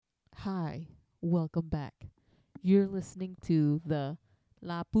Hi, welcome back. You're listening to the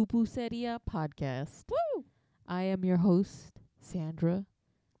La Pupuseria podcast. Woo! I am your host, Sandra,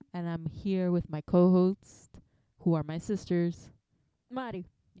 and I'm here with my co-hosts, who are my sisters. Mari.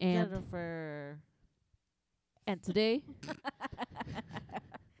 And Jennifer. and today,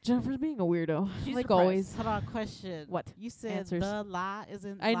 Jennifer's being a weirdo, She's like surprised. always. Hold on, question. What? You said Answers. the la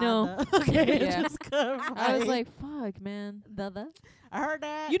isn't I la know. the. Okay, Yeah. just clarify. I was like, fuck, man. The. I heard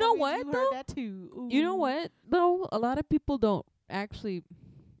that. You know That means what, You though? heard that too. You know Ooh. what, though? A lot of people don't actually.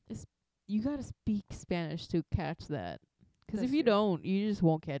 You gotta speak Spanish to catch that. 'Cause if That's you true. don't, you just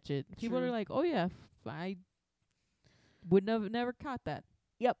won't catch it. People are True. like, "Oh yeah, I would never caught that."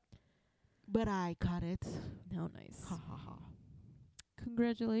 But I caught it. No, nice. Ha ha ha.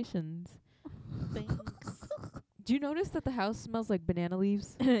 Congratulations. Thanks. Do you notice that the house smells like banana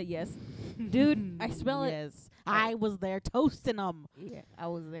leaves? Yes. Dude, I smell it. Yes. I was there toasting them. Yeah, I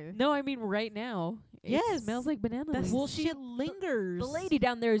was there. No, I mean right now. It Yes. smells like banana That's leaves. Well, she- shit lingers. The lady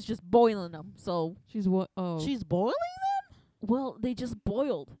down there is just boiling them. So, She's what? Oh, She's boiling. well, they just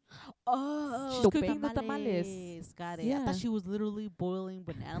boiled. Oh, She's cooking the tamales. Got it. I Yeah. thought she was literally boiling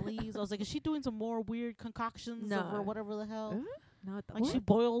banana leaves. I was like, is she doing some more weird concoctions Nah. or whatever the hell? not the Like she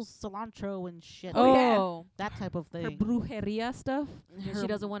boils cilantro and shit. Oh, yeah. That type of her thing. brujeria stuff. She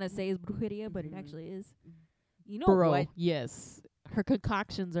doesn't want to say it's brujeria, but it Mhm. actually is. You know Bro, what? yes, her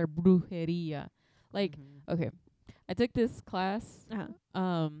concoctions are brujeria. Like, Mhm. okay, I took this class.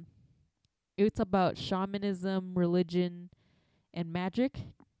 Uh-huh. It's about shamanism, religion, and magic.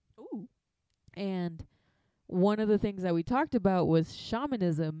 Ooh. And one of the things that we talked about was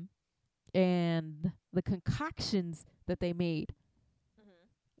shamanism and the concoctions that they made.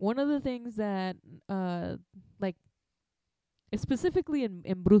 One of the things that, like, specifically in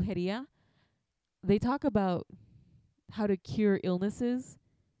brujeria, they talk about how to cure illnesses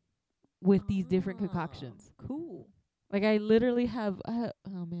with these different Ah, concoctions. Cool. Like, I literally have, oh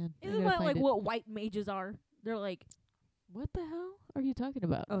man, I Isn't gotta that find like it. what white mages are? They're like, What the hell are you talking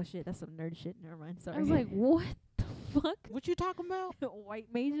about? oh shit, that's some nerd shit. Never mind. Sorry. I was like, what the fuck? What you talking about? white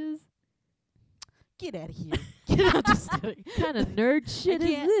mages. Get out of here. Get out. Just kidding. Kind of nerd shit I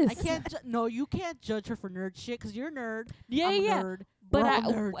is can't, this? I can't. No, you can't judge her for nerd shit 'cause you're a nerd. Yeah, I'm yeah. a nerd. But We're I,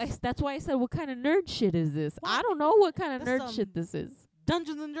 all nerds. that's why I said, what kind of nerd shit is this? I What? don't know what kind of That's nerd some shit this is.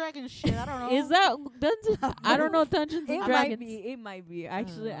 Dungeons and Dragons shit. I don't know. Is that Dungeons? I don't know Dungeons It and might Dragons. be. It might be.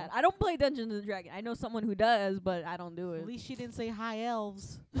 Actually, know. I don't play Dungeons and Dragons. I know someone who does, but I don't do At it. least she didn't say high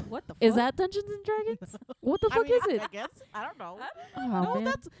elves. What the fuck? Is that Dungeons and Dragons? What the I fuck mean, is it? I guess. I don't know. Oh, no, man.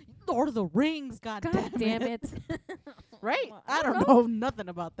 that's Lord of the Rings. God, God damn it. Right? Well, I don't know nothing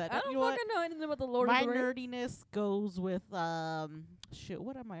about that. I don't You know what? fucking know anything about the Lord My of the Rings. nerdiness goes with shit.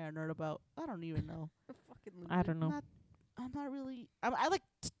 What am I a nerd about? I don't even know. Fucking I don't know. I'm not really. I like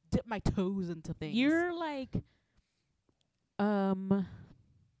to dip my toes into things. You're like,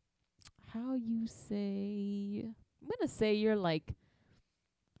 how you say? I'm gonna say you're like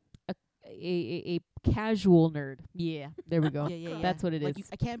a casual nerd. Yeah, there we go. yeah. That's what it like is.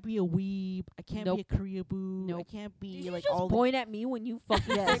 I can't be a weeb. I can't Nope. be a Koreaboo. I Nope. can't be Did you like just all point at me when you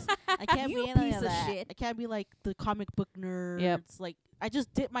fucking Yes, I can't You be any piece of of that. shit. I can't be like the comic book nerds. Like I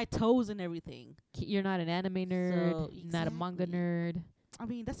just dip my toes in everything. You're not an anime nerd, So, not a manga exactly. nerd. I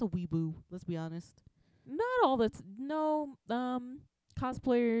mean, that's a weeboo. Let's be honest. Not all that's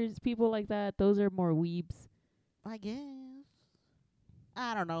cosplayers, people like that. Those are more weebs. I guess.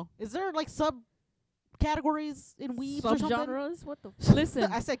 I don't know. Is there like subcategories in weebs or something? subgenres. What the?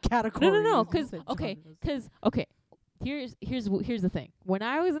 Listen, I said categories. no, I 'cause said okay, genres. okay. Here's the thing. When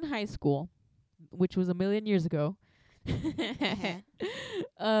I was in high school, which was a million years ago,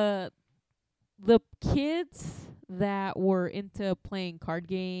 the kids that were into playing card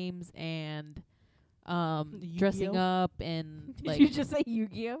games and dressing Yu-Gi-Oh? up and Did like you just say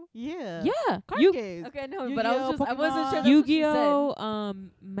Yu-Gi-Oh? Yeah. yeah, Card games. Okay, no, but I was Yu-Gi-Oh, just I wasn't sure. Pokemon. That's what she Yu-Gi-Oh,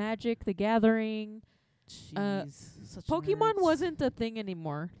 Magic the Gathering. Jeez. Such Pokemon nerds. wasn't a thing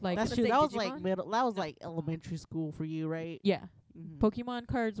anymore. Like That's gonna true. say That was Digimon? like middle. That was like elementary school for you, right? yeah, Mm-hmm. Pokemon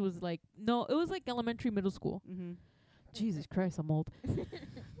cards was like no, it was like elementary, middle school. Mm-hmm. Jesus Christ, I'm old.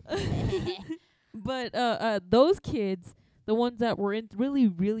 But those kids, the ones that were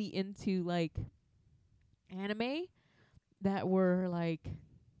really into like anime, that were like,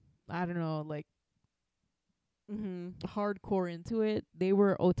 I don't know, like Mm-hmm. hardcore into it, they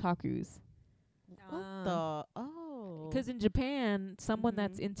were otakus. What the? Oh. 'Cause in Japan, someone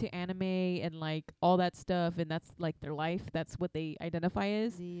that's Mhm. into anime and like all that stuff, and that's like their life. That's what they identify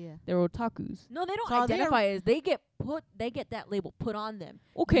as. Yeah. They're otakus. No, they don't So they're- identify as. They get that label put on them.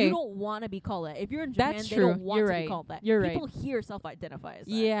 Okay. You don't want to be called that. If you're in Japan, That's they true. don't want You're to right. be called that. You're right. People here self-identify as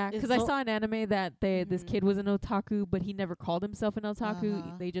that. Yeah, It's 'cause I so- saw an anime that this Mhm. kid was an otaku, but he never called himself an otaku.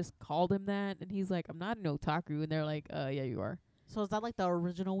 Uh-huh. They just called him that, and he's like, "I'm not an otaku," and they're like, "Yeah, you are." So is that like the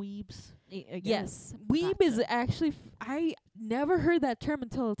original weebs? I guess. Yes, weeb is Gotcha. actually. I never heard that term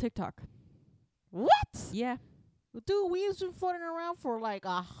until TikTok. What? Yeah. Dude, weebs been floating around for like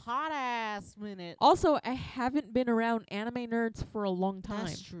a hot ass minute. Also, I haven't been around anime nerds for a long time.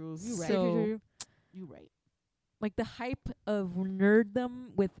 That's true. You right. So, You right. like the hype of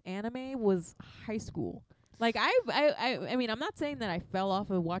nerddom with anime was high school. Like I mean, I'm not saying that I fell off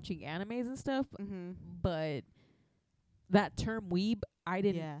of watching animes and stuff, Mm-hmm. but that term weeb, I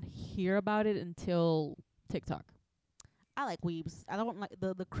didn't Yeah. hear about it until TikTok. I like weebs. I don't like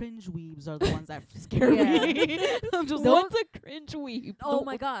the cringe weebs are the ones that scare Yeah. me. I'm just No like, one's a cringe weeb. Oh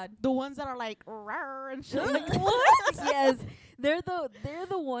my god. the ones that are like rawr and shit. Like, What? Yes, they're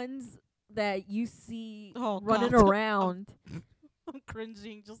the ones that you see Oh, running God. around. I'm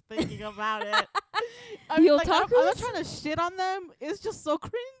cringing just thinking about it. I The mean, like, I'm not otakus? trying to shit on them. It's just so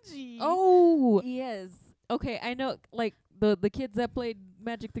cringy. Oh, Yes. okay. I know, like the kids that played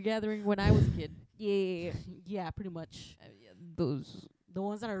Magic the Gathering when I was a kid. Yeah. Yeah, pretty much. Those The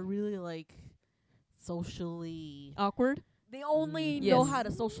ones that are really like socially. awkward. They only Mm. know Yes. how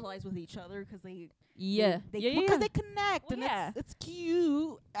to socialize with each other 'cause they Yeah, they- yeah, Because yeah. they connect Well, and yeah. it's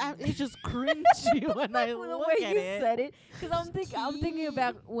cute. It's just cringy when I the look way at you it. said it, 'cause I'm thinking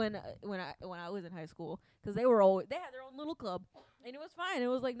about when I was in high school, 'cause they had their own little club, and it was fine. It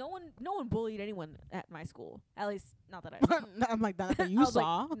was like no one bullied anyone at my school. At least not that I saw. I'm like that I you was like,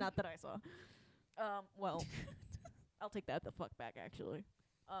 saw. not that I saw. Well, I'll take that the fuck back actually.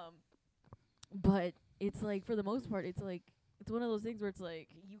 But it's like for the most part, it's like it's one of those things where it's like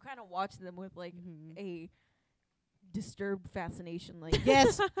you kind of watch them with like Mhm. a disturbed fascination, like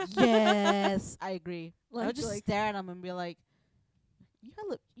Yes, yes, I agree. I Like- would just like- stare at them and be like, "You gotta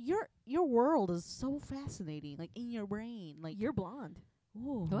look, your world is so fascinating, like in your brain, like you're blonde.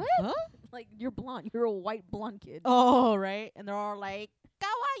 ooh, What? Huh? Like you're blonde. You're a white blonde kid. Oh, right, and they're all like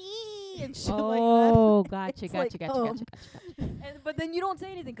kawaii and shit like Oh, gotcha, It's gotcha, like, gotcha, gotcha, gotcha. And but then you don't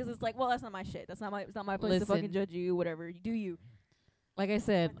say anything 'cause it's like, well, that's not my shit. It's not my place to fucking Listen. judge you. Whatever you do, you. Like I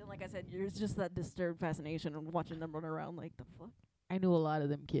said, But then, like I said, there's just that disturbed fascination of watching them run around like the fuck. I knew a lot of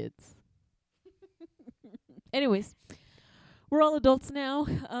them kids. Anyways, we're all adults now.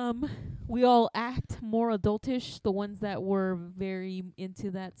 We all act more adultish, the ones that were very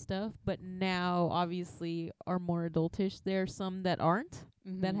into that stuff, but now obviously are more adultish. There are some that aren't,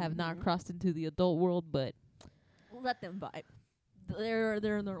 that have not Mhm. crossed into the adult world, but Let them vibe. They're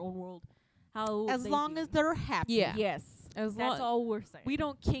in their own world. How As they long do. as they're happy. Yeah. Yes, as that's long all we're saying. we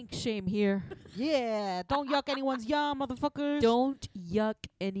don't kink shame here. Yeah, don't yuck anyone's yum, motherfuckers. Don't yuck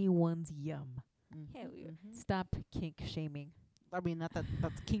anyone's yum. Hell yeah. Mhm. Stop kink shaming. I mean, not that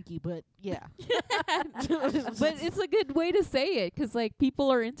that's kinky, but yeah. But it's a good way to say it 'cause like people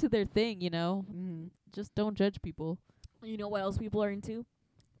are into their thing, you know. Mhm. Just don't judge people. You know what else people are into?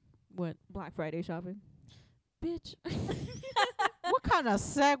 What, Black Friday shopping. bitch? What kind of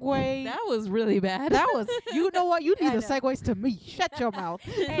segue? That was really bad. That was. You know what? You I need the know. segues to me. Shut your mouth.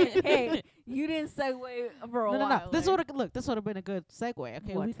 hey, you didn't segue for a No, while. This there. would have look. This would have been a good segue.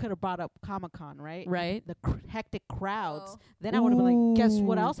 Okay, we What? could have brought up Comic-Con, right? Right. The hectic crowds. Oh. Then I would have been like, guess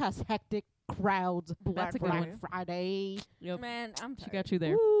what Ooh. else has hectic crowds? That's a good Black one. Friday. Yep. Man, I'm She tired. got you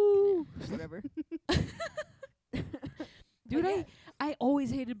there. Woo. Whatever. Dude, But yeah, I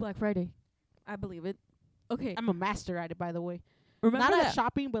always hated Black Friday. I believe it. Okay. I'm a master at it, by the way. Remember Not that? at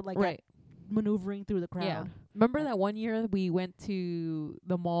shopping, but like Right. at maneuvering through the crowd. Yeah. Remember that one year we went to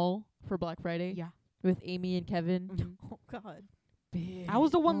the mall for Black Friday Yeah. with Amy and Kevin? Mhm. Oh God. I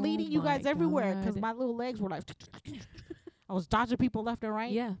was the one Oh leading you guys my everywhere 'cause God. my little legs were like. I was dodging people left and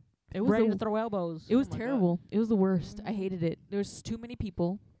right. Yeah. It was ready the to throw elbows. It was Oh my God. terrible. It was the worst. I Mhm. hated it. There's too many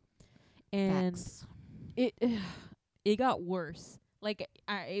people, and Facts. it it got worse. Like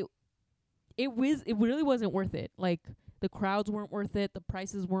it really wasn't worth it. Like the crowds weren't worth it. The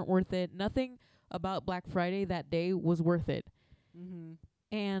prices weren't worth it. Nothing about Black Friday that day was worth it. Mm-hmm.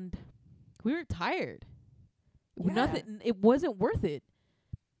 And we were tired. Yeah. Nothing. It wasn't worth it.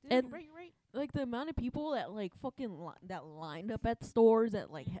 And- right. Like the amount of people that like fucking that lined up at stores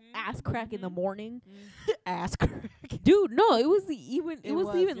at like ass crack in the morning. Ass crack. Dude, no, it was even It it was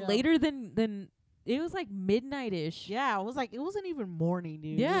was, even yeah. later than It was like midnight-ish. Yeah, it was like it wasn't even morning,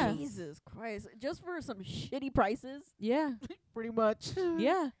 dude. Yeah. Jesus Christ! Just for some shitty prices. Yeah. Pretty much.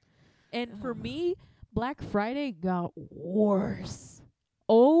 Yeah. And for Ugh. me, Black Friday got worse.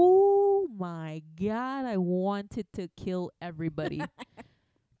 Oh my God, I wanted to kill everybody.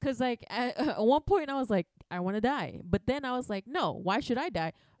 'Cause like at one point I was like, I want to die. But then I was like, no, why should I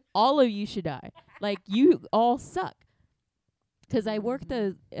die? All of you should die. Like, you all suck. 'Cause I worked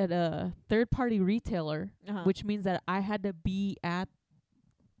at a third-party retailer, which means that I had to be at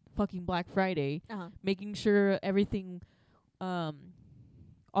fucking Black Friday, making sure everything,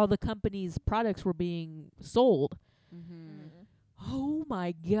 all the company's products were being sold. Oh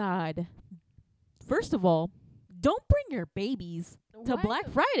my God. First of all, don't bring your babies to What? Black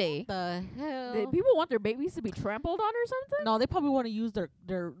Friday. The hell? People want their babies to be trampled on or something? No, they probably want to use their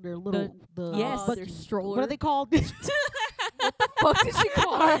little Yes. Their stroller. What are they called? fuck did she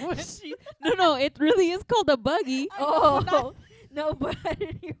call it? No, it really is called a buggy. Oh, no, but I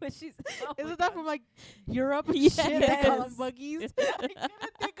didn't hear what she said. Oh my Isn't that God. from like Europe and Yes. shit? They call them Yes. buggies. I couldn't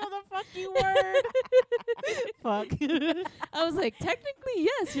think of the fucking word. Fuck. I was like, technically,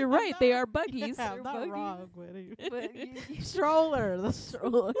 yes, you're right. They are buggies. Yeah, They're I'm not buggies. wrong, but anyway. But you Stroller. The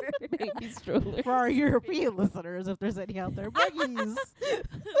stroller. Baby stroller. For our European listeners, if there's any out there, buggies.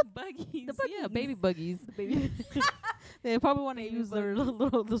 Buggies. The Yeah, buggies. baby buggies. baby. They probably want to Baby use their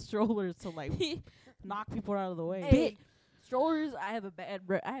buggies. the strollers to like knock people out of the way. Hey, strollers. I have a bad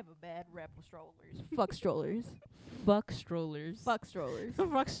rep with strollers. Fuck strollers. Fuck strollers. Fuck strollers.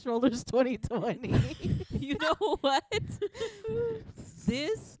 Fuck strollers 2020. You know what?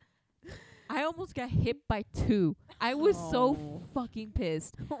 This, I almost got hit by 2. I was so Oh. fucking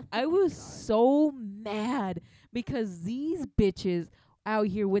pissed. Oh I was so mad because these bitches out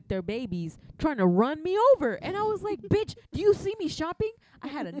here with their babies trying to run me over. And I was like, bitch, do you see me shopping? I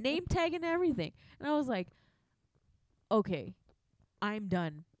had a name tag and everything. And I was like, okay, I'm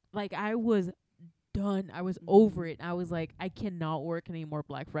done. Like, I was done. I was over it. I was like, I cannot work anymore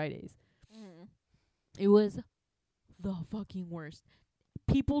Black Fridays. It was the fucking worst.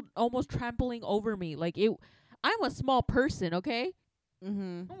 People almost trampling over me. Like, I'm a small person, okay?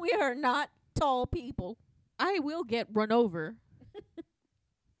 Mm-hmm. We are not tall people. I will get run over.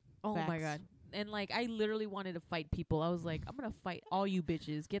 Oh my Facts. God. And like, I literally wanted to fight people. I was like, I'm gonna fight all you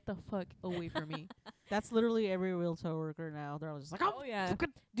bitches. Get the fuck away from me. That's literally every retail worker now. They're all just like, oh, yeah,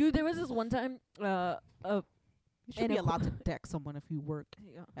 fucking- dude. There was this one time. you should And be a allowed to text someone if you work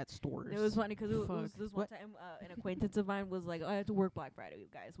Yeah. at stores. It was funny because it was Fuck. this one time an acquaintance of mine was like, "Oh, I have to work Black Friday, you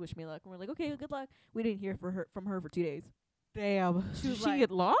guys. Wish me luck." And we're like, "Okay, good luck." We didn't hear from her for 2 days. Damn. She was Did like, she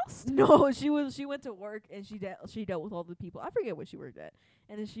get lost? No, she went to work and she dealt with all the people. I forget what she worked at,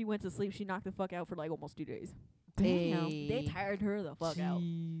 and then she went to sleep. She knocked the fuck out for like almost 2 days. Damn. They tired her the fuck out.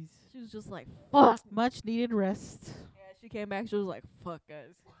 Jeez. She was just like, "Fuck." Much needed rest. Yeah, she came back. She was like, "Fuck,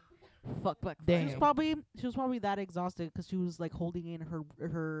 guys. Fuck Black Damn. Friday." She was probably that exhausted 'cause she was like holding in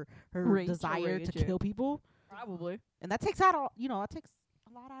her Rage, desire to rage, yeah. kill people, Probably. and that takes out all that takes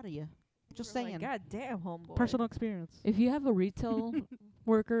a lot out of you. Just We're saying, like, God damn, homeboy. personal experience. If you have a retail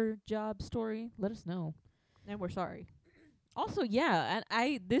worker job story, let us know. And we're sorry. Also, yeah,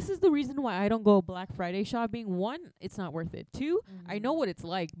 and this is the reason why I don't go Black Friday shopping. 1, it's not worth it. 2, I know what it's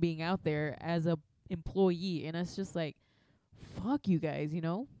like being out there as a employee, and it's just like, fuck you guys, you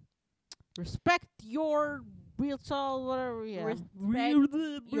know? Respect your retail, whatever. Yeah,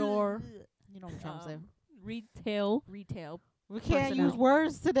 Respect your you know what I'm trying to say. Retail. retail. We can't personnel. use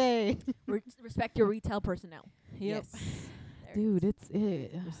words today. Respect your retail personnel. Yep. Yes. There. Dude, it's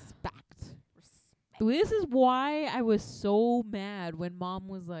it. Respect. This is why I was so mad when Mom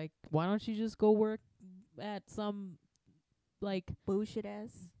was like, why don't you just go work at some, like, Bullshit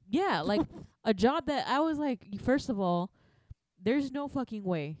ass. yeah, like a job that I was like, first of all, there's no fucking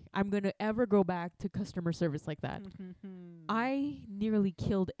way I'm going to ever go back to customer service like that. I nearly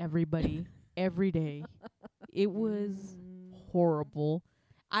killed everybody every day. It was horrible.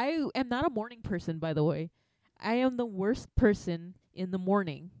 I am not a morning person, by the way. I am the worst person in the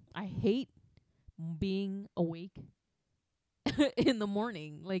morning. I hate being awake in the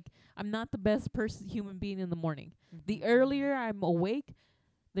morning. Like, I'm not the best human being in the morning. The earlier I'm awake,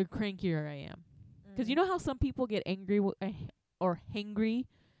 the crankier I am. 'Cause you know how some people get angry or hangry?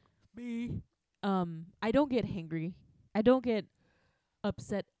 Me. I don't get hangry. I don't get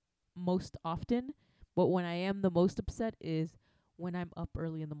upset most often, but when I am the most upset is when I'm up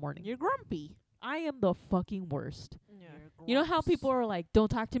early in the morning. You're grumpy. I am the fucking worst. Yeah. You know how people are like, don't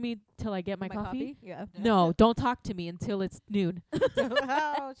talk to me till I get my coffee? Yeah. No, don't talk to me until it's noon.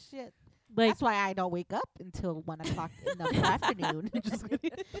 Oh shit. Like, That's why I don't wake up until 1 o'clock in the afternoon. Just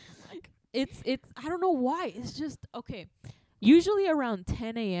kidding. it's I don't know why. It's just okay. Usually around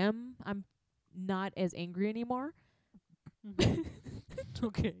 10 a.m. I'm not as angry anymore.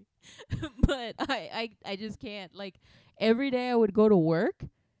 Okay. But I just can't. Like every day I would go to work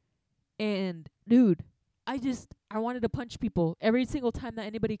and dude, I wanted to punch people every single time that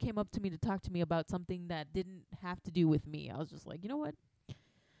anybody came up to me to talk to me about something that didn't have to do with me. I was just like, you know what?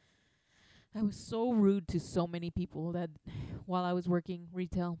 I was so rude to so many people that while I was working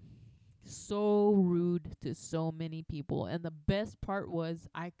retail. So rude to so many people. And the best part was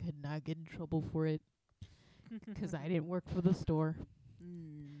I could not get in trouble for it 'cause I didn't work for the store.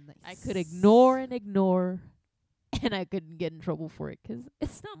 Nice. I could ignore and ignore, and I couldn't get in trouble for it 'cause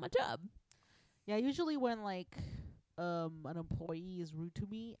it's not my job. Yeah, usually when like an employee is rude to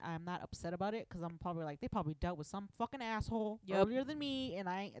me, I'm not upset about it 'cause I'm probably like they probably dealt with some fucking asshole Yep. earlier than me, and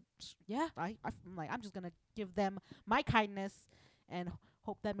Yeah. I'm like I'm just gonna give them my kindness and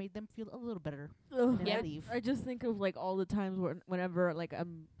hope that made them feel a little better. Ugh. And Yeah. I leave. I just think of like all the times whenever like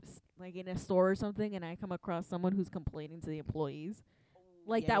I'm like in a store or something and I come across someone who's complaining to the employees.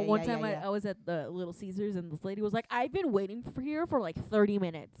 Like Yeah, that yeah, one yeah, time yeah, I was at the Little Caesars and this lady was like, "I've been waiting for here for like 30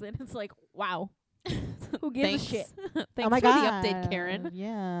 minutes," and it's like, wow, who gives Thanks. a shit? Thanks oh my for God. the update, Karen.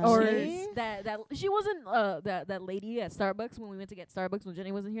 Yeah. Or See? that she wasn't that lady at Starbucks when we went to get Starbucks when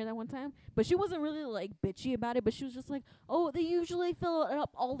Jenny wasn't here that one time, but she wasn't really like bitchy about it, but she was just like, "Oh, they usually fill it up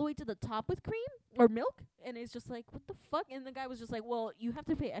all the way to the top with cream or milk," and it's just like, what the fuck? And the guy was just like, "Well, you have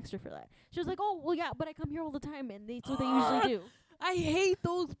to pay extra for that." She was like, "Oh, well, yeah, but I come here all the time, and that's what they usually do." I hate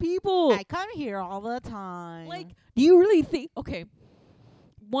those people. I come here all the time. Like, do you really think? Okay,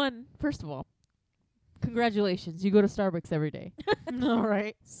 first of all, congratulations, you go to Starbucks every day. all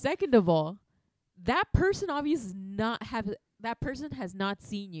right. Second of all, that person obviously that person has not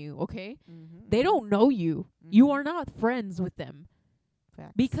seen you. Okay, they don't know you. You are not friends with them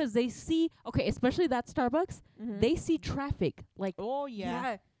Facts. because they see. Okay, especially that Starbucks, they see traffic. Like Oh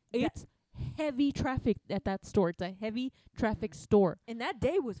yeah. it's heavy traffic at that store. It's a heavy traffic store. And that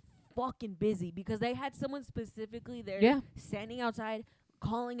day was fucking busy because they had someone specifically there Yeah. standing outside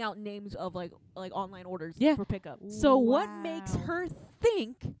calling out names of like online orders Yeah. for pickup. So what makes Wow. her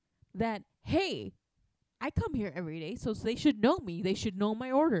think that, hey, I come here every day, so they should know me. They should know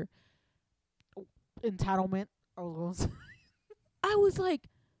my order. Entitlement. I was gonna I was like,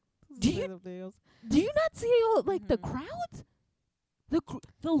 Do say you- something else. do you not see all like the Mhm. crowds?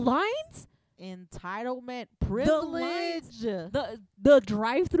 The lines? Entitlement, The privilege. The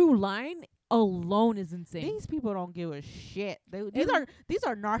drive-through line alone is insane. These people don't give a shit. And- These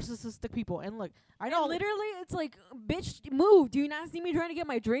are narcissistic people. And look, I know. And literally, it's like, bitch, move. Do you not see me trying to get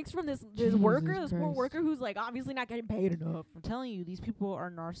my drinks from this worker, this poor Christ. worker who's like obviously not getting paid enough? I'm telling you, these people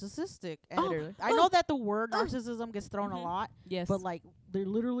are narcissistic. And Oh, I know that the word narcissism gets thrown Mhm. a lot, Yes. but like they're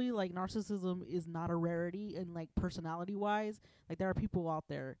literally like narcissism is not a rarity, and like personality wise, like there are people out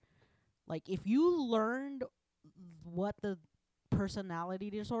there. Like if you learned what the personality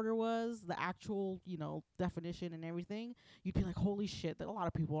disorder was, the actual, definition and everything, you'd be like, holy shit, that a lot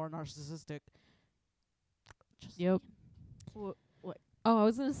of people are narcissistic. Just Yep. What? Oh, I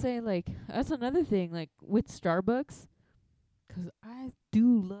was gonna say like that's another thing like with Starbucks, 'cause I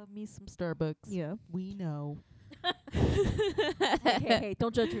do love me some Starbucks. Yeah. we know. Hey,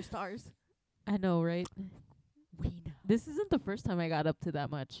 don't judge your stars. I know, right? We know. This isn't the first time I got up to that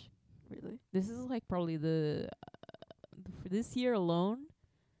much. Really? This is like probably for this year alone,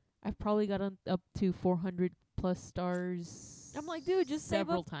 I've probably gotten up to 400 plus stars. I'm like, dude, just save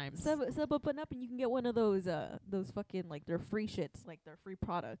several up, times. save up and up, and you can get one of those fucking like their free shits, like their free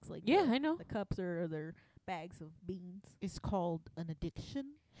products, like Yeah, I know. the cups or their bags of beans, It's called an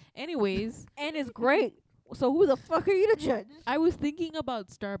addiction. Anyways, and it's great. So who the fuck are you to judge? I was thinking about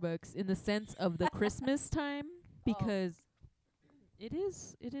Starbucks in the sense of the Christmas time because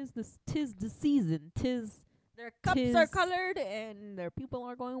tis the season. Their cups are Tis- colored and their people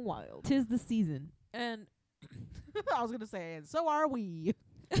are going wild. Tis the season. And I was gonna say, and so are we.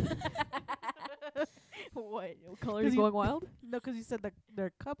 What? Colors 'Cause you- going wild? No, 'cause you said that their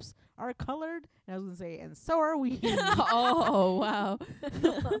cups are colored, and I was gonna say, and so are we. oh wow.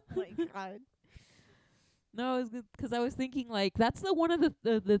 Oh my god. No, it's good 'cause I was thinking like that's one of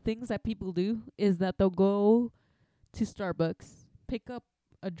the things that people do is that they'll go to Starbucks, pick up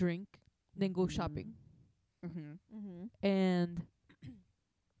a drink, then go shopping. Mm-hmm. Mm-hmm. And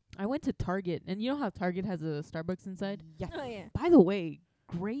I went to Target, and you know how Target has a Starbucks inside? Yeah, Oh yeah. By the way,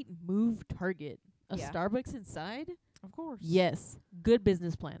 great move, Target. A Yeah. Starbucks inside? of course. Yes. Good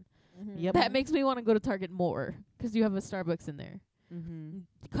business plan. Mm-hmm. Yep. That makes me want to go to Target more 'cause you have a Starbucks in there. Mm-hmm.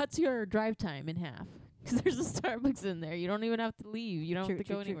 Cuts your drive time in half 'cause there's a Starbucks in there. You don't even have to leave. You don't True, have to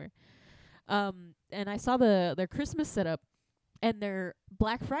true, go true. anywhere. And I saw their Christmas setup and their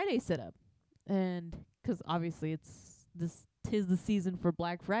Black Friday setup, and 'cause obviously tis the season for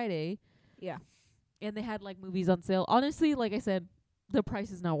Black Friday, Yeah. and they had like movies on sale. Honestly, like I said, the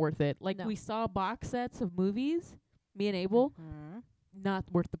price is not worth it. Like No. we saw box sets of movies, me and Abel, Mhm. not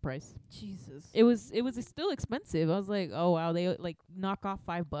worth the price. Jesus. It was still expensive. I was like, oh wow, they like knock off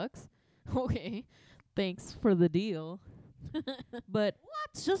 $5. Okay, thanks for the deal. But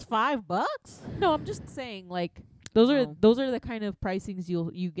It's just $5. no, I'm just saying like Oh. those are the kind of pricings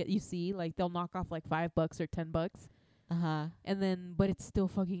you see. Like they'll knock off like $5 or $10, and then but it's still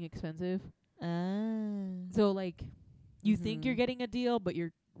fucking expensive. So like you think you're Mhm. getting a deal, but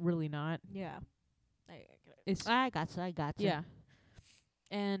you're really not. Yeah. It's I gotcha. yeah.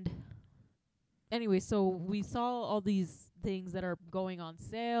 And anyway, so we saw all these things that are going on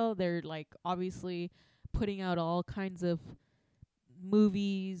sale. They're like obviously putting out all kinds of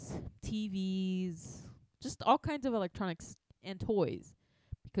movies, TVs, just all kinds of electronics and toys,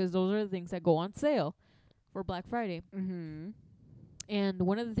 because those are the things that go on sale for Black Friday. Mhm. And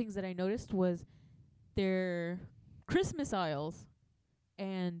one of the things that I noticed was their Christmas aisles,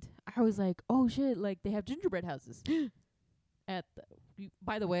 and I was like, "Oh shit! Like they have gingerbread houses."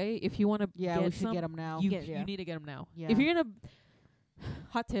 By the way, if you want to Yeah, get we should some, get 'em now. You Get- yeah. you need to get 'em now. Yeah. If you're gonna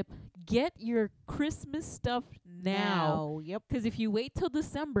hot tip, get your Christmas stuff now, Yep. 'cause if you wait till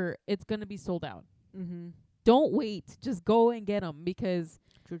December, it's gonna be sold out. Mhm. Don't wait. Just go and get 'em, because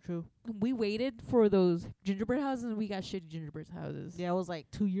True. we waited for those gingerbread houses and we got shitty gingerbread houses. Yeah, it was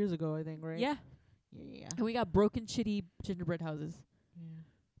like 2 years ago, I think, right? Yeah. Yeah. And we got broken, shitty gingerbread houses.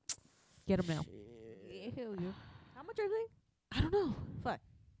 Get 'em now. Hell yeah. How much are they? I don't know. Fuck.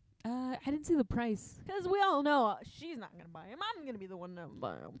 I didn't see the price. 'Cause we all know she's not gonna buy 'em. I'm gonna be the one to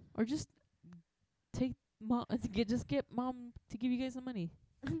buy 'em. Or just take mom. Just get mom to give you guys some money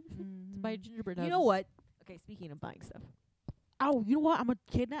to buy gingerbread houses. You know what? Okay, speaking of buying stuff. Oh, you know what? I'm gonna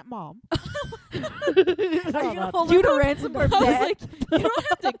kidnap mom. Are you gonna hold You her to don't- ransom for I was debt? like, you don't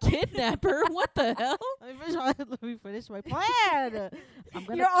have to kidnap her. What the hell? Let me finish my plan. I'm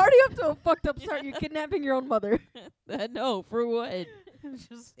gonna You're already up to a fucked up start. You're kidnapping your own mother. No, for what?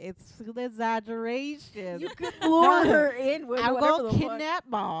 it's an exaggeration. You could lure her in with I'm whatever gonna the fuck. kidnap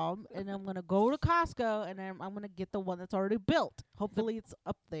mom, and I'm gonna go to Costco, and I'm gonna get the one that's already built. Hopefully, it's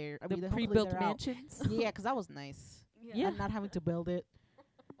up there. I The mean, hopefully pre-built they're out. mansions. Yeah, 'cause that was nice. Yeah. And not having to build it.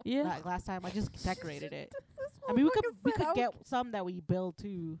 Yeah. Like last time, I just decorated it. This I mean, we motherfucker could said, get some that we build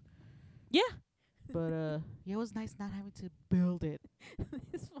too. Yeah. But yeah, it was nice not having to build it.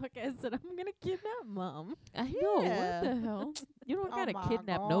 This fuck ass said, I'm gonna kidnap mom. I know. Yeah. What the hell? You don't Oh gotta my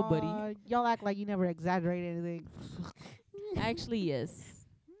kidnap nobody. God. Y'all act like you never exaggerate anything. Actually, yes.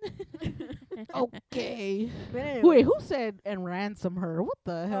 Okay. But anyway. Wait, who said and ransom her? What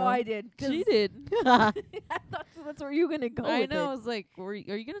the hell? Oh, I did. 'cause She did. I thought that's where you were gonna go. I with know. I It. was like, are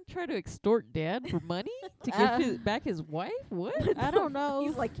you gonna try to extort dad for money to Uh, give back his wife? What? I don't know.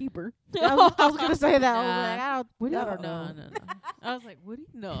 He's like keeper. I was gonna say that. I was like, I don't. What do you I don't know. No. I was like, what do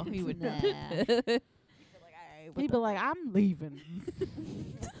you know? He would not. He'd be like, I'm leaving.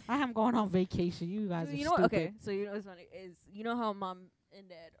 I am going on vacation. You guys are You know what? stupid. Okay, so you know what's funny is you know how mom and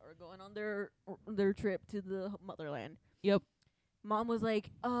dad are going on their trip to the motherland. Yep. Mom was like,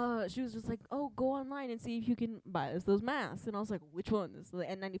 she was just like, oh, go online and see if you can buy us those masks. And I was like, which ones? The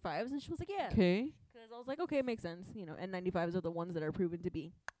N95s? And she was like, yeah. Okay. 'Cause I was like, okay, it makes sense. You know, N95s are the ones that are proven to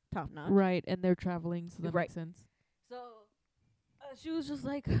be top notch. Right, and they're traveling, so that Right. makes sense. So she was just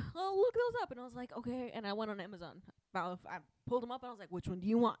like, oh, look those up. And I was like, okay. And I went on Amazon. I pulled them up and I was like, which one do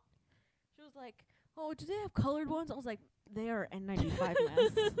you want? She was like, oh, do they have colored ones? I was like, they are N95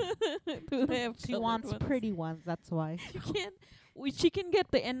 masks. Do they have She colored wants ones? pretty ones. That's why. She can't. She can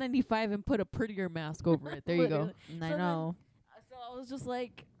get the N95 and put a prettier mask over it. There you go. Literally. I So then- know. So I was just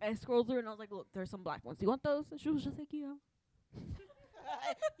like, I scrolled through and I was like, look, there's some black ones. Do you want those? And she was just like, yeah.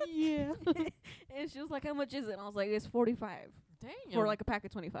 Yeah. And she was like, how much is it? And I was like, it's 45 Damn. for like a pack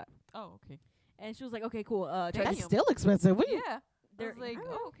of 25. Oh, okay. And she was like, okay, cool. Try Damn. That's this. still expensive. What do you? Yeah. I They're was like, I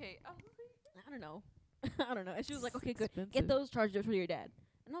oh, okay. Oh, don't know. I don't know. And she was like, okay, good. expensive. Get those chargers for your dad.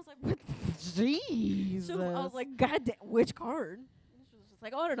 And I was like, what? Jeez. I was like, God damn, which card? And she was just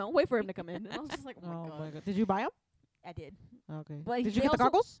like, oh, I don't know. Wait for him to come in. And I was just like, oh my god. Did you buy them? I did. Okay. But Did you they get the also-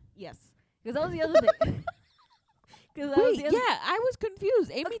 goggles? Yes. Because that was the other thing. Because that was Wait, the yeah, other I was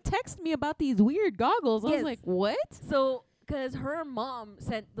confused. Amy texted me about these weird goggles. I Yes. was like, what? So, because her mom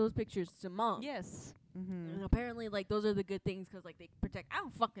sent those pictures to mom. Yes. Mm-hmm. And apparently, like, those are the good things because, like, they protect. I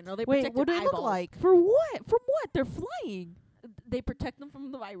don't fucking know. They Wait, protect what do your they look eyeballs. like? For what? From what? They're flying. They protect them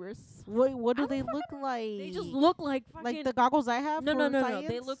from the virus. Wait, what I do don't they fucking look like? They just look like fucking. like the goggles I have. no, for no, no, no. science?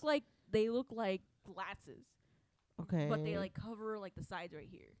 They look like they look like glasses, Okay. but they like cover like the sides right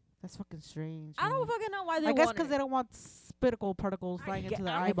here. That's fucking strange. I don't man. fucking know why they I guess want because it. they don't want spittle particles I flying gue- into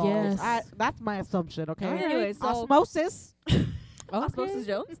their I eyeballs. guess. That's my assumption. Okay. Alright. Anyway, so Osmosis. Osmosis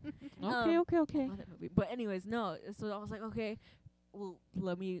Jones. Okay, okay, okay. Love that movie. But anyways, no. So I was like, okay, well,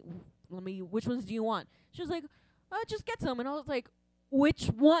 let me. Which ones do you want? She was like, just get some. And I was like, which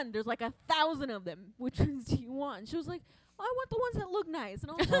one? There's like 1,000 of them. Which ones do you want? And she was like, I want the ones that look nice.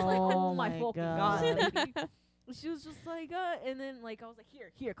 And I was just like, Oh oh my my fucking God. god. lady. She was just like, and then like I was like,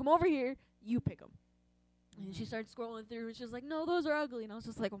 here, come over here. You pick 'em. And she started scrolling through, and she was like, "No, those are ugly." And I was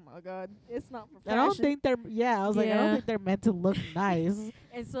just like, "Oh my god, it's not for I fashion." don't think they're. Yeah, I was like, I don't Yeah. think they're meant to look nice.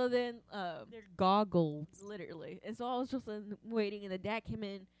 And so then, They're goggles. literally, and so I was just waiting, and the dad came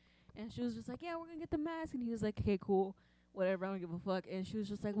in, and she was just like, "Yeah, we're gonna get the mask," and he was like, "Okay, cool, whatever, I don't give a fuck." And she was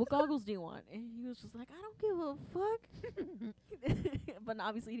just like, "What goggles do you want?" And he was just like, "I don't give a fuck." But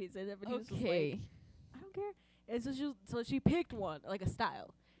obviously he didn't say that. But he was just like, Okay. "I don't care." And so she picked one, like a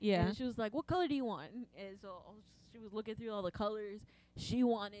style. Yeah. And she was like, "What color do you want?" And so she was looking through all the colors. She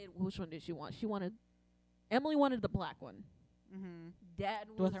wanted, which one did she want? Emily wanted the black one. Mm-hmm. Dad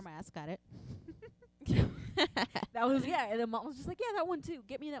was With her mask, got it. that was and then mom was just like, "Yeah, that one too.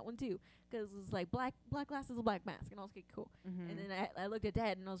 Get me that one too." 'Cause it's like black glasses, a black mask, and I was like, "Cool." Mm-hmm. And then I looked at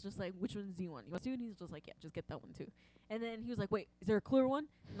Dad, and I was just like, "Which ones do you want? You want two?" And he was just like, "Yeah, just get that one too." And then he was like, "Wait, is there a clear one?"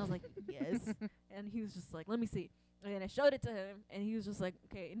 And I was like, "Yes." And he was just like, "Let me see." And then I showed it to him, and he was just like,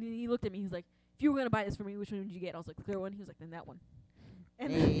 "Okay." And then he looked at me. He was like, "If you were gonna buy this for me, which one would you get?" I was like, "The clear one." He was like, "Then that one."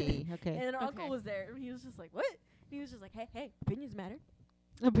 And Hey, okay. and then our Okay. uncle was there, and he was just like, "What?" He was just like, "Hey, opinions matter."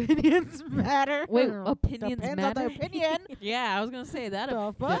 Opinions matter. Wait, opinions Depends matter? on the opinion. Yeah, I was gonna say that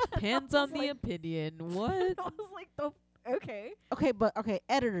The fuck? depends on the Like- opinion. What? I was like, okay. Okay, but okay.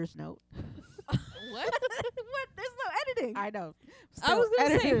 Editor's note. What? What? There's no editing. I know. I was Still,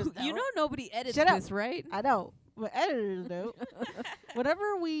 gonna say, editor's you note. know, nobody edits Shut up. this, right? I know. But editor's note.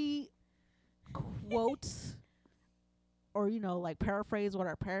 Whenever we quote or like paraphrase what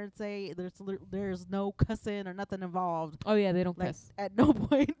our parents say, there's no cussing or nothing involved. Oh yeah, they don't Like cuss. at no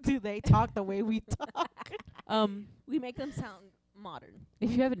point do they talk the way we talk. We make them sound modern.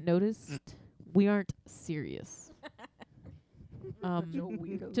 If you haven't noticed, we aren't serious. So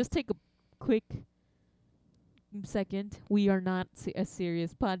weirdo. Just take a quick second. We are not a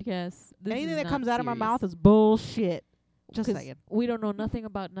serious podcast. This Anything is that not comes out of my serious. mouth is bullshit. Just 'Cause saying. we don't know nothing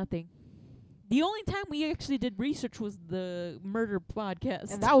about nothing. The only time we actually did research was the murder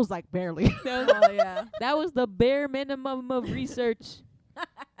podcast. And that was like barely. Oh yeah. That was the bare minimum of research.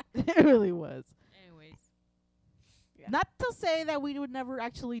 It really was. Anyways. Not to say that we would never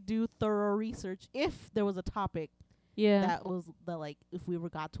actually do thorough research if there was a topic Yeah. that was if we ever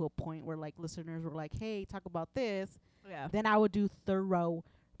got to a point where like listeners were like, "Hey, talk about this," Yeah. then I would do thorough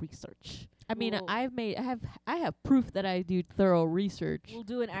research. I mean, Well- I have proof that I do thorough research. We'll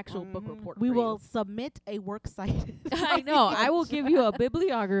do an actual book Mhm. report. We for will You. submit a work site. I know. I will give you a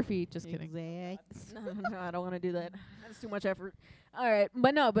bibliography. Just kidding. Exact. No, I don't want to do that. That's too much effort. All right,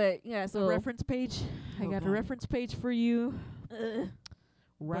 but yeah. So So reference page. I Oh, got a God. reference page for you.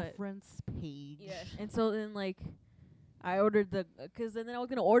 Reference page. Yeah. And so then I ordered because then I was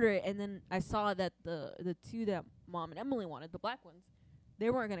gonna order it, and then I saw that the two that Mom and Emily wanted, the black ones, they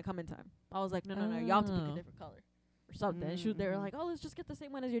weren't gonna come in time. I was like, no, you have to pick a Oh. different color or something. And they were Mhm. like, oh, let's just get the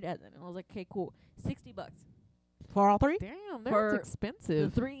same one as your dad then. And I was like, okay, cool, $60. For all three? Damn, For that's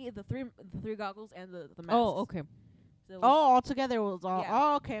expensive. The three goggles and the masks. Oh, okay. So it was- Oh, altogether it was all. Yeah.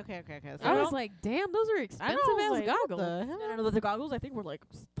 Oh, okay. So I was don't- like, damn, those are I expensive know, I was ass like, what goggles. the hell? no, the goggles I think were like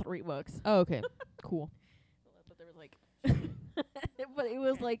 $3. Oh, okay. Cool. But there was like, but it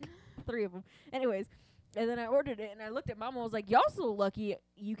was like 3 of them. Anyways, and then I ordered it, and I looked at Mom and was like, "Y'all so lucky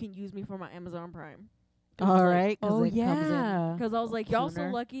you can use me for my Amazon Prime." All right. 'cause Oh it comes in. yeah. Because I was like, "Y'all so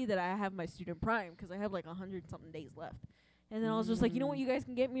Sooner. lucky that I have my student Prime because I have like 100-something days left." And then I was just like, "You know what? You guys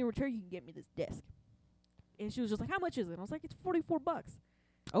can get me in return. You can get me this desk." And she was just like, "How much is it?" And I was like, "It's $44."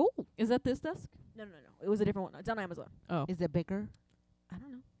 Oh, is that this desk? No. It was a different one. It's on Amazon. Oh. Is it bigger? I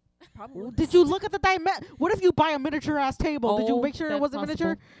don't know. Probably. Did you look at the dimension? What if you buy a miniature ass table? Did you Oh, make sure it that's wasn't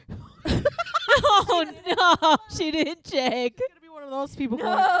miniature? Oh no, she didn't check. You're gonna be one of those people. No,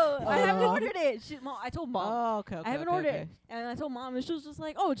 going, I haven't "Uh, ordered it. I told Mom. Oh, okay. I haven't ordered it. And I told Mom, and she was just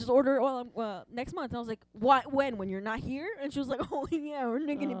like, "Oh, just order it while I'm next month." And I was like, "What? When you're not here?" And she was like, "Oh yeah, we're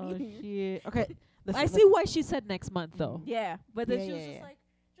not gonna Oh, be here." shit. Okay. I see why she said next month though. Yeah, but then Yeah, she was yeah, just yeah. like,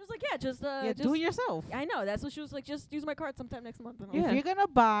 just Yeah, just do it yourself. I know. That's what she was like. Just use my card sometime next month. And I was Yeah. If you're gonna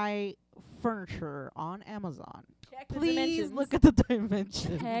buy furniture on Amazon, like, check the please dimensions. look at the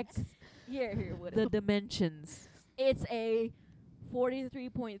dimensions. Check Here, what the dimensions. it's a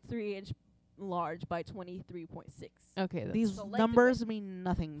 43.3-inch large by 23.6. Okay, that's These So length numbers mean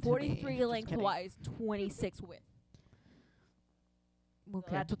nothing to me. 43 Just lengthwise, 26 width. So okay.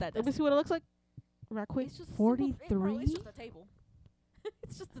 that's what that kidding. Let does. me see what it looks like. Right quick. It's just a simple- bro, 43? It's just a table.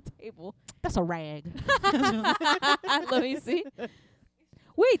 It's just a table. That's a rag. Let me see.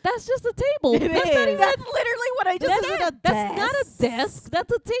 Wait, that's just a table. It That's is. not even. That's literally what I just This said. isn't a That's not a desk.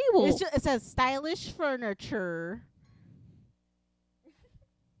 That's a table. It's just, it says stylish furniture.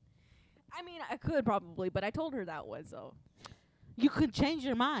 I mean, I could probably, but I told her that was so. You could change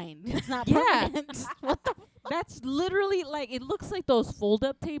your mind. It's not Yeah. permanent. What the That's literally like it looks like those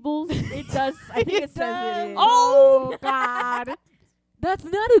fold-up tables. It does. I think it says it is. Oh, God. That's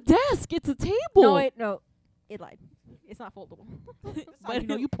not a desk. It's a table. No, wait, no. It lied. It's not foldable. But you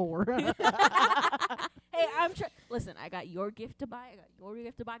know you poor. Hey, I'm sure. Listen, I got your gift to buy. I got your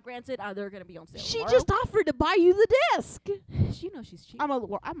gift to buy. Granted, they're gonna be on sale. She tomorrow. just offered to buy you the desk. She knows she's cheap. I'm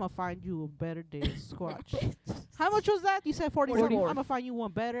gonna find you a better desk. Watch. How much was that? You said 44. 44. I'm gonna find you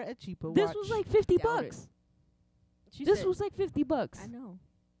one better and cheaper. This Watch. was like 50 Doubt it. bucks. She This said- was like 50 bucks. I know.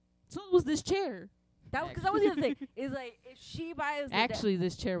 So was this chair. Because that was the other thing. Is like if she buys the Actually,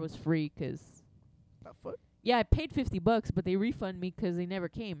 this chair was free 'cause The fuck? yeah, I paid 50 bucks, but they refund me 'cause they never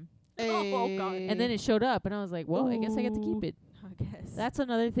came. Oh, God. And then it showed up, and I was like, well, I guess I get to keep Ooh. it. I guess That's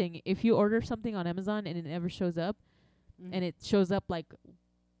another thing. If you order something on Amazon and it never shows up, and it shows up like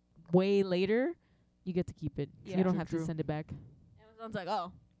way later, you get to keep it. Yeah. You don't True, have true. to send it back. Amazon's like,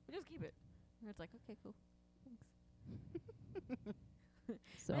 oh, we'll just keep it. And it's like, okay, cool.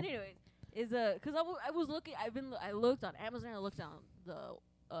 So But anyways, because I was looking. I looked on Amazon. I looked on the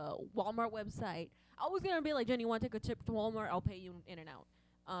Walmart website. I was gonna be like, Jenny, you want to take a trip to Walmart? I'll pay you in and out.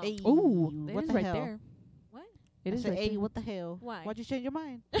 Hey, ooh, it what is the right hell? there. What? It I is said, right hey, there. what the hell? Why? Why'd you change your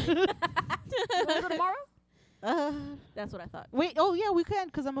mind? You wanna go tomorrow? uh, That's what I thought. wait. Oh yeah, we can,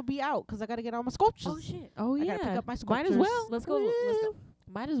 'cause I'm gonna be out, 'cause I gotta get all my sculptures. Oh shit. Oh I yeah, gotta pick up my might as sculptures. well. Let's go. Let's go.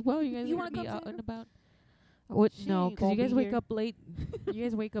 Might as well. You guys You are wanna gonna be come out too, and girl? about. What? She No, ain't 'cause you gonna guys be wake here. up late. You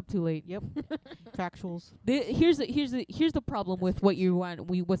guys wake up too late. Yep. Factuals. Here's the problem with what you want.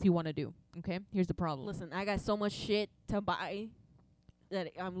 What you want to do. Okay. Here's the problem. Listen, I got so much shit to buy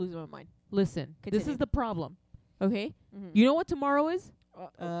that I'm losing my mind. Listen. This Continue. is the problem. Okay. Mm-hmm. You know what tomorrow is?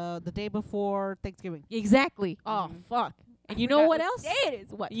 The day before Thanksgiving. Exactly. Oh Mhm. fuck. And I you know forgot what what else? day it is.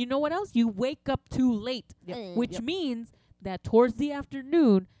 What? You know what else? You wake up too late, Yep. which Yep. means that towards the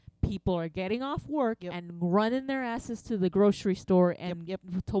afternoon, people are getting off work Yep. and running their asses to the grocery store and Yep.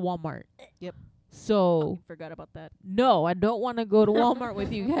 to Walmart. Yep. So Forgot about that. no, I don't want to go to Walmart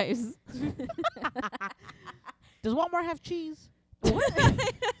with you guys. Does Walmart have cheese?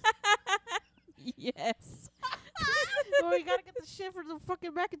 Yes. Oh, you gotta get the shit for the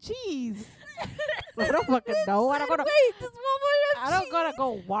fucking mac and cheese. I don't fucking know. I don't go to. Wait, does Walmart have I don't gotta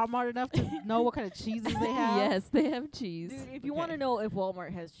go Walmart enough to know what kind of cheeses they have. Yes, they have cheese. Dude, if you Okay. want to know if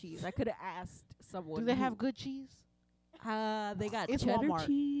Walmart has cheese, I could have asked someone. Do they who- have good cheese? They got It's cheddar Walmart.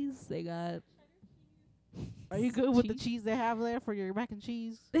 cheese. They got. Are you good with the cheese they have there for your mac and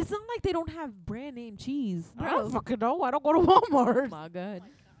cheese? It's not like they don't have brand name cheese. I don't fucking know. I don't go to Walmart. Oh my god.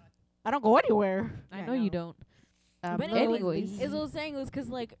 I don't go anywhere. I Yeah, I know you know. don't. But no, anyways, As I was saying, was because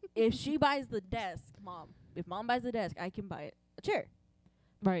like if she buys the desk, if mom buys the desk, I can buy a chair.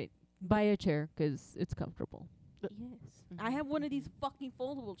 Right. Buy a chair 'cause it's comfortable. Yes, Mhm. I have one of these fucking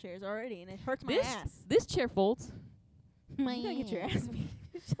foldable chairs already, and it hurts my This ass. this chair folds. You gotta get your ass beat.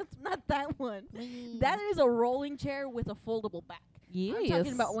 Just not that one. Mm. That is a rolling chair with a foldable back. Yeah. I'm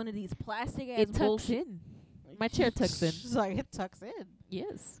talking about one of these plastic ass It tucks bullshit. in. My chair tucks in. She's like, it tucks in.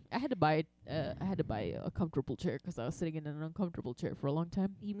 Yes. I had to buy a comfortable chair 'cause I was sitting in an uncomfortable chair for a long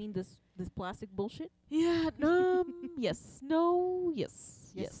time. You mean this plastic bullshit? Yeah. Yes. No.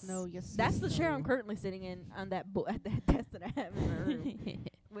 Yes. Yes, no, yes. That's yes, the chair I'm no. currently sitting in on that at that desk that I have in my room.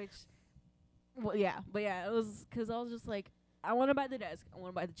 Which, well, yeah, but yeah, it was because I was just like, I want to buy the desk, I want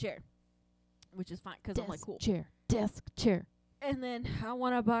to buy the chair, which is fine because I'm like, Desk cool. chair. Desk chair. And then I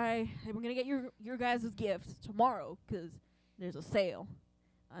want to buy. I'm gonna get your guys' gift tomorrow 'cause there's a sale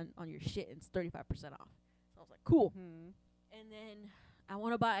on your shit and it's 35% off. So I was like, cool. Mhm. And then I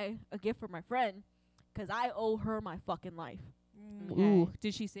want to buy a gift for my friend 'cause I owe her my fucking life. Okay. Ooh.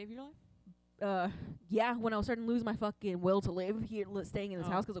 Did she save your life? Yeah, when I was starting to lose my fucking will to live here, staying in this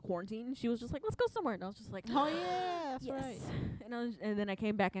Oh. house 'cause of quarantine, she was just like, let's go somewhere. And I was just like, Oh yeah, that's yes. right. And then I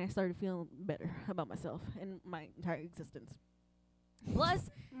came back and I started feeling better about myself and my entire existence. Plus,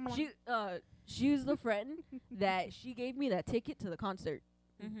 she was the friend that she gave me that ticket to the concert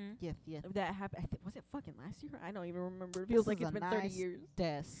Mm-hmm. Yes, yes. that happened. Was it fucking last year? I don't even remember. It feels This like is it's a been 30 nice years.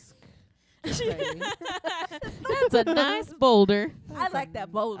 Desk. Say. That's a nice boulder. I like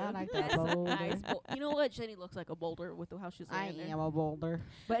that boulder. I like that That's a boulder. nice you know what? Jenny looks like a boulder with how she's I laying there. am a boulder.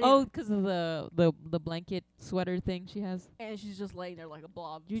 But Oh, anyway, 'cause of the blanket sweater thing she has. and she's just laying there like a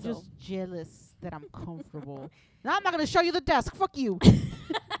blob. You're so. just jealous that I'm comfortable. Now I'm not gonna show you the desk. Fuck you.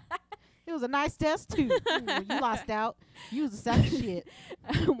 It was a nice desk too. You lost out. You was a sack of shit.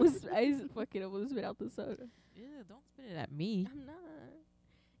 I almost spit out the soda. Yeah, don't spit it at me. I'm not.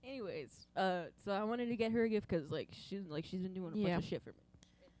 Anyways, so I wanted to get her a gift 'cause she's been doing a Yeah. bunch of shit for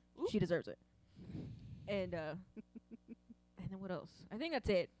me. She deserves it. And and then what else? I think that's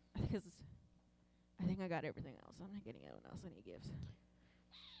it. Because I think I got everything else. I'm not getting anyone else any gifts.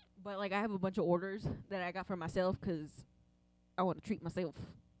 But I have a bunch of orders that I got for myself 'cause I want to treat myself.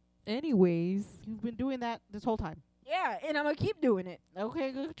 Anyways, You've been doing that this whole time. Yeah, and I'm gonna keep doing it.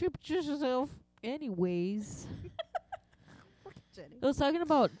 Okay, go treat yourself. anyways, Jenny. I was talking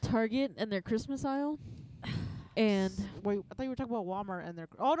about Target and their Christmas aisle, and Wait, I thought you were talking about Walmart and their.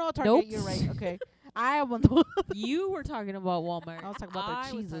 Oh no, Target. Nope. You're right. Okay, I am on the. you were talking about Walmart. I was talking about their I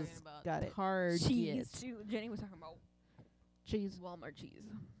was cheeses. talking about Got it. Target. Cheese. Jenny was talking about Cheese. Walmart cheese.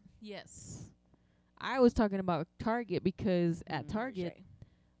 Yes, I was talking about Target because at Mm, Target Shay.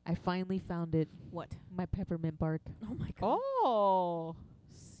 I finally found it. What? My peppermint bark. Oh my god. Oh,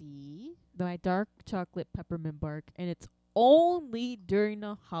 see. My dark chocolate peppermint bark, and it's only during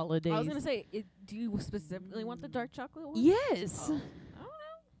the holidays. I was gonna say, do you specifically want the dark chocolate one? Yes. Oh. I don't know.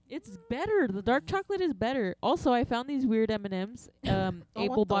 It's better. The dark chocolate is better. Also, I found these weird M&Ms. what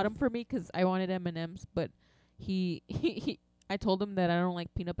Abel the bought them for me 'cause I wanted M&Ms, but he I told him that I don't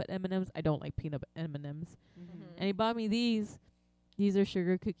like peanut M&Ms. I don't like peanut M&Ms. Mm-hmm. And he bought me these. These are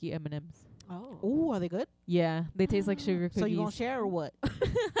sugar cookie M&Ms. Oh. Ooh, are they good? Yeah, they taste like sugar cookies. So you gonna share or what?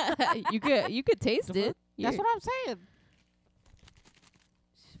 you could taste The it. That's Here. what I'm saying.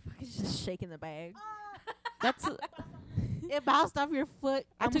 Fucking just shaking the bag. That's It bounced off your foot.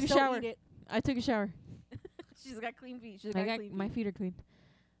 I I'm took a still shower. eat it. I took a shower. She's got clean feet. She's I got got clean my feet. feet are clean.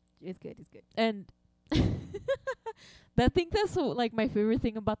 It's good. It's good. And I think that's my favorite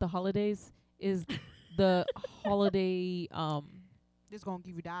thing about the holidays is the holiday This gonna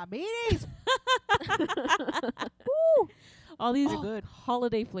give you diabetes. all these They're good.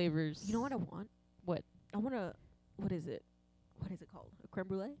 holiday flavors. You know what I want? What? I want a. What is it? What is it called? A creme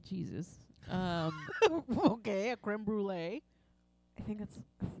brulee? Jesus. Okay, a creme brulee. I think that's.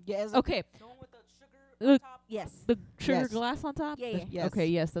 Yes. Okay. The one with the sugar Look, top. Yes. the sugar Yes. glass on top? Yeah. Yeah. Yes. Okay,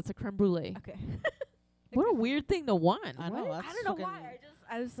 yes, that's a creme brulee. Okay. What a weird thing to want. I know. What? That's I don't know fucking why.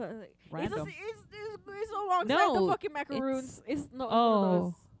 I was like, random. it's alongside No, the fucking macaroons. It's no.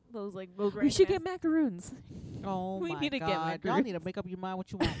 Oh. Those like those. We should random get macaroons. Oh We my need to get god! Y'all macaroons. need to make up your mind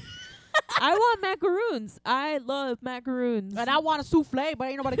what you want. I want macaroons. I love macaroons. And I want a souffle, but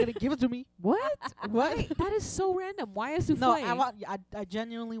ain't nobody gonna give it to me. What? What? That is so random. Why a souffle? No, I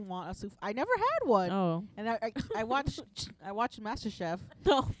genuinely want a souffle. I never had one, Oh. and I watched MasterChef,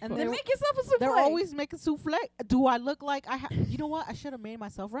 No. and Then they're make yourself a souffle. they're always making souffle. Do I look like I? You know what? I should have made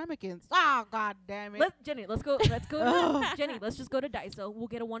myself ramekins. Ah, god damn it! Jenny, let's go. Let's go. Ugh. Jenny, let's just go to Daiso. We'll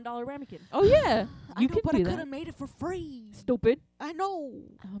get a $1 ramekin. Oh yeah. I You know, can but do I that. could have made it for free. Stupid. I know.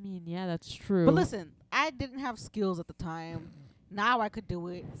 I mean, yeah, that's true. But listen, I didn't have skills at the time. Now I could do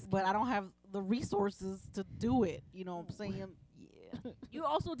it, but I don't have the resources to do it. You know what I'm saying? Yeah. You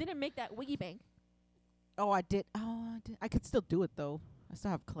also didn't make that wiggy bank. Oh, I did. Oh, I did. I could still do it though. I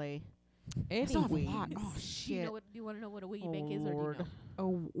still have clay. I still have a lot. Anyways. Oh Do you shit. know what? Do you want to know what a wiggy Oh, bank is, or do you Lord. know? A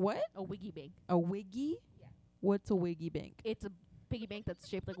what? A wiggy bank. A wiggy? Yeah. What's a wiggy bank? It's a piggy bank that's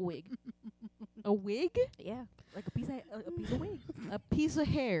shaped like a wig. A wig? Yeah, like a piece of wig. A piece of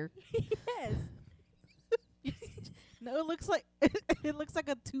hair. Yes. No, it looks like it looks like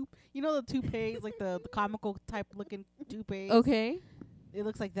a You know the toupees, like the comical type looking toupees. Okay. It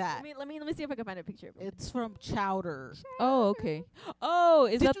looks like that. Let me see if I can find a picture of it. It's from Chowder. Oh, okay. Oh,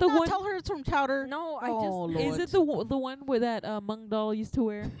 is Did that you the not one? tell her it's from Chowder? No, I Oh, just. Lord. Is it the one where that Mung doll used to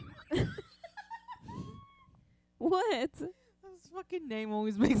wear? What? His fucking name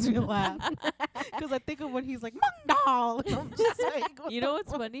always makes me laugh because I think of when he's like Mung Doll. And I'm just like, what You know the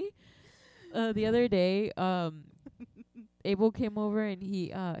what's fuck? funny? The other day, Abel came over and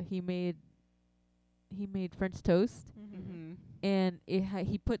he made French toast, Mhm. and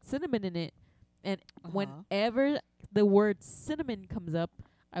he put cinnamon in it. And Uh-huh. whenever the word cinnamon comes up,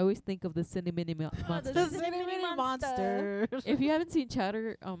 I always think of the cinnamon monster. The Cinnamon Cinnamon Monster. Monster. If you haven't seen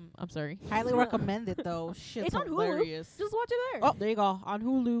Chowder, I'm sorry. Highly recommend it though. Shit's It's on Hulu. hilarious. Just watch it there. Oh, there you go on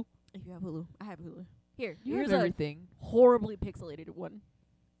Hulu. If you have Hulu, I have Hulu. Here, You here's have a everything. horribly pixelated one.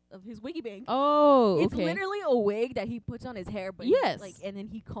 of his wiggy bank. Oh, It's okay. literally a wig that he puts on his hair, but Yes. like, and then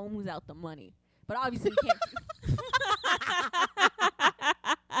he combs out the money. But obviously, he can't.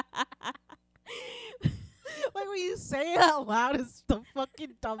 Like when you say it out loud, it's the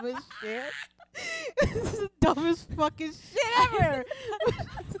fucking dumbest shit. It's the dumbest fucking shit ever.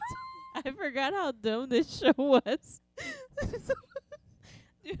 I forgot how dumb this show was.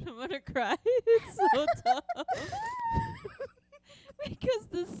 Dude, I'm gonna cry. It's so dumb. Because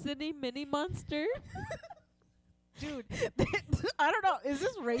the Sydney Mini Monster. Dude, I don't know. Is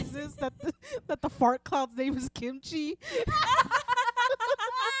this racist that the fart cloud's name is Kimchi?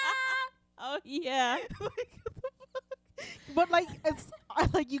 Oh yeah. But like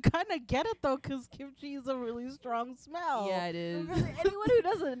like you kind of get it though, 'cause kimchi is a really strong smell. Yeah, it is. For anyone who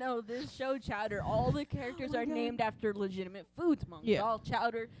doesn't know, this show Chowder, all the characters Oh my are God. named after legitimate foods. Monk. Yeah. All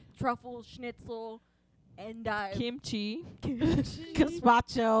Chowder, truffle, schnitzel, endive, Kimchi,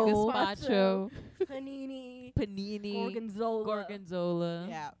 Gazpacho. gazpacho, panini, panini, gorgonzola. gorgonzola.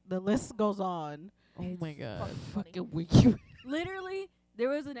 Yeah, the list goes on. Oh my god. Fucking funny. Fucking wiki. Literally, there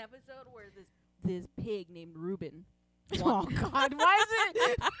was an episode where this pig named Reuben. Oh God, why is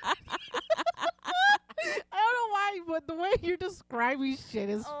it? I don't know why, but the way you're describing shit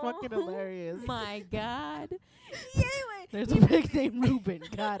is fucking Oh hilarious. My god. Anyway, There's a pig named Reuben.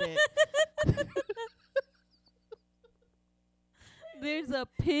 Got it. There's a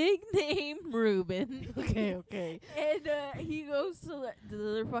pig named Reuben. Okay, okay. and he goes to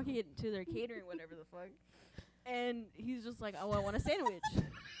their fucking to their catering, whatever the fuck, and he's just like, "Oh, I want a sandwich." I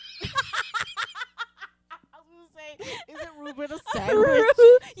was gonna say, isn't Reuben a sandwich?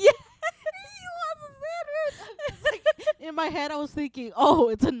 Yeah. He wants a sandwich. Like, in my head, I was thinking, oh,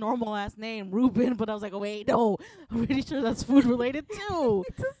 it's a normal ass name, Reuben. But I was like, oh, wait, no. I'm pretty sure that's food related too.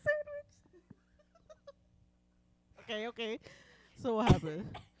 It's a sandwich. Okay. So what happened?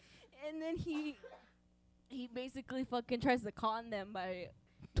 And then he basically fucking tries to con them by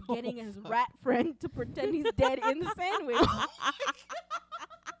getting his fuck. rat friend to pretend he's dead in the sandwich.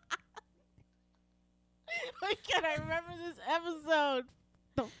 Why can't I remember this episode?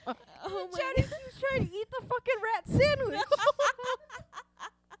 The fuck? Oh my Chad is trying to eat the fucking rat sandwich.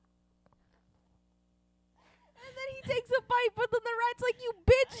 And then he takes a bite, but then the rat's like, "You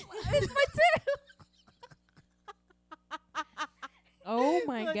bitch, it's my tail." Oh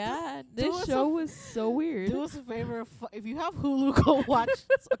my Like, god. do This us a show f- was so weird. Do us a favor. If you have Hulu, go watch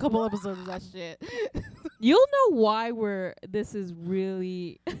a couple episodes of that shit. You'll know why this is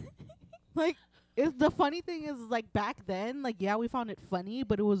really Like, the funny thing is, like, back then, like, yeah, we found it funny,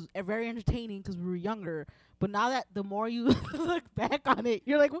 but it was very entertaining 'cause we were younger. But now that the more you look back on it,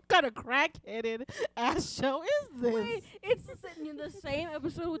 you're like, what kind of crackheaded ass show is this? Wait, it's the same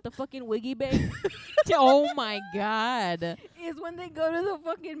episode with the fucking wiggy bank. Oh my god. Is when they go to the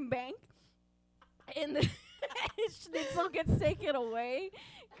fucking bank and the schnitzel gets taken away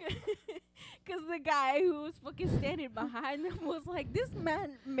because the guy who was fucking standing behind them was like, "This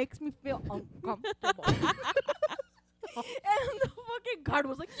man makes me feel uncomfortable." And the fucking guard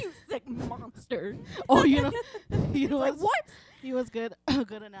was like, "You sick monster." Oh, you know Like, what's- what? He was good. A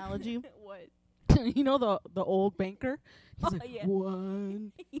good analogy. What? You know the old banker. He's Oh, like, yeah.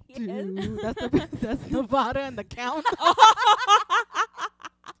 1, Yes. 2. That's Nevada and the count.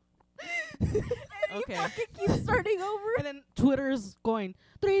 Okay. Fucking keeps starting over. And then Twitter's going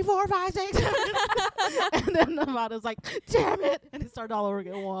 3, 4, 5, 6. And then Nevada's like, damn it! And it started all over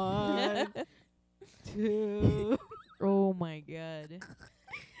again. 1, 2. Oh my god.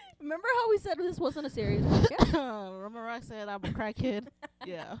 Remember how we said this wasn't a serious podcast? Remember I said I'm a crackhead?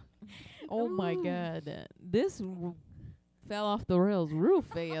 Yeah. Oh my Ooh. god. This fell off the rails real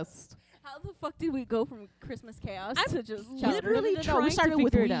fast. How the fuck did we go from Christmas chaos I'm to just literally chowder? trying we to started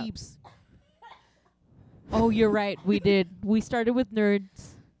with figure it out. weebs. Oh, you're right. We did. We started with nerd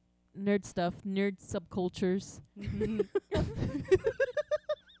stuff, nerd subcultures.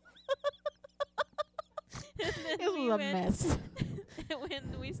 It was a mess.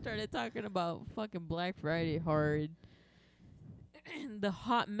 When we started talking about fucking Black Friday hard, the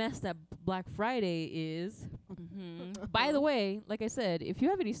hot mess that Black Friday is. By the way, like I said, if you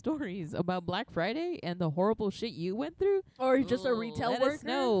have any stories about Black Friday and the horrible shit you went through, Or just a retail let worker? us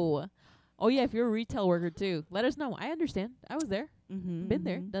know. Oh yeah, if you're a retail worker too, let us know. I understand. I was there, been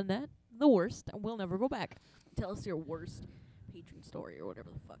there, done that. The worst. We'll never go back. Tell us your worst patron story or whatever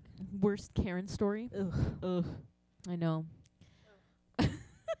the fuck. Worst Karen story. Ugh. I know.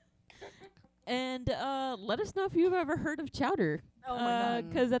 And let us know if you've ever heard of chowder. Oh my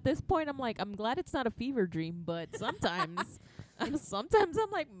god. 'Cause at this point, I'm glad it's not a fever dream, but sometimes Sometimes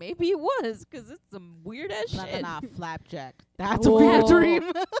I'm like, maybe it was, 'cause it's some weird ass shit. Nah, flapjack. That's a fever Whoa.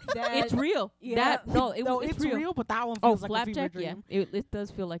 dream. It's real. Yeah. That no, It's real. But that one Oh, feels like a fever flapjack. dream. Yeah, it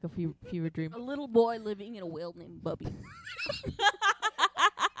does feel like a fever dream. A little boy living in a whale named Bubby.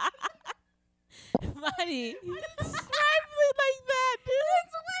 Buddy, Describe it like that, dude.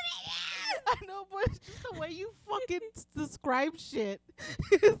 That's what it is. I know, but it's just the way you fucking describe shit.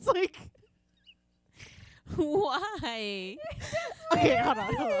 It's like, why? okay, hold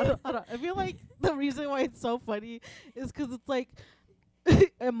on. I feel like the reason why it's so funny is 'cause it's like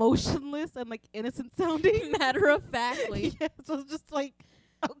emotionless and like innocent sounding. Matter of factly. Yeah, so it's just like,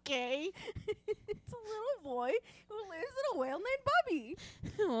 okay. It's a little boy who lives in a whale named Bubby.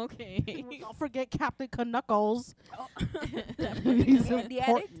 Okay. Don't forget Captain Knuckles. Oh. He's Andy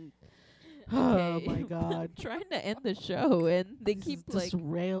important. Oh Okay. my god. Trying to end the show, and they This keep is like just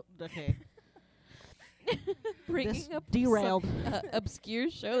okay. bringing This up derailed. some, obscure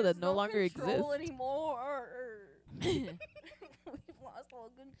show that no longer exists. Anymore. We've lost all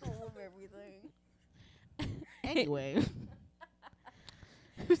control of everything. Anyway.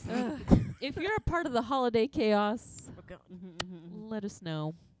 If you're a part of the holiday chaos, Mm-hmm, let us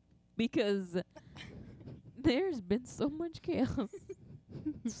know, because there's been so much chaos.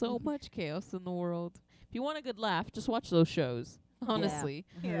 So much chaos in the world. If you want a good laugh, just watch those shows. Honestly.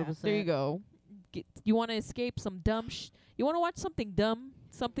 Yeah. There you go. You want to escape some dumb you want to watch something dumb,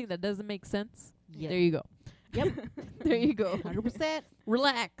 something that doesn't make sense? Yeah. There you go. Yep. There you go. 100%.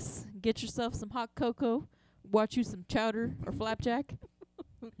 Relax. Get yourself some hot cocoa. Watch you some chowder or flapjack.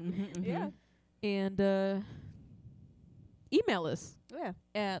 Yeah. And email us Yeah.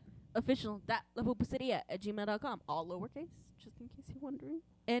 at official.lapupacity@gmail.com. All lowercase, just in case you're wondering.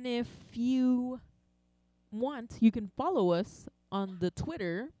 and if you want, you can follow us on the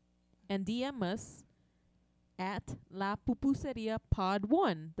Twitter and DM us at La Pupuseria Pod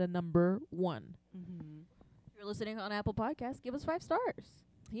 1, the number 1. If you're listening on Apple Podcasts, give us 5 stars.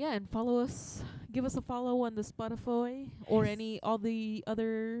 Yeah, and follow us. Give us a follow on the Spotify or all the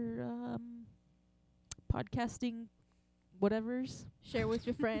other podcasting whatevers. Share with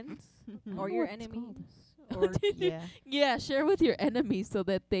your friends don't or know your what it's enemies. Or, yeah. Yeah, share with your enemies so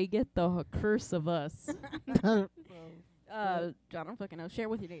that they get the curse of us. John, I don't fucking know. Share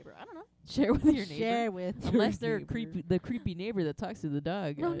with your neighbor. I don't know. Share with your neighbor. Share with Unless your they're neighbor. the creepy neighbor that talks to the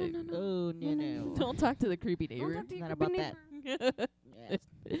dog. No, no, no, no. Oh, no. Don't talk to the creepy Don't neighbor. talk to your Not creepy about that. neighbor.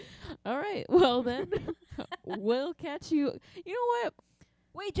 Yeah. All right. Well, then, we'll catch you. You know what?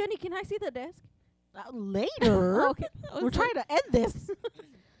 Wait, Jenny, can I see the desk? Later. Okay. We're trying to end this.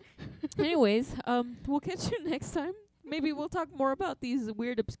 Anyways, we'll catch you next time. Maybe we'll talk more about these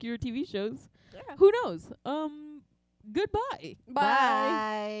weird, obscure TV shows. Yeah. Who knows? Goodbye. Bye.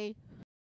 Bye.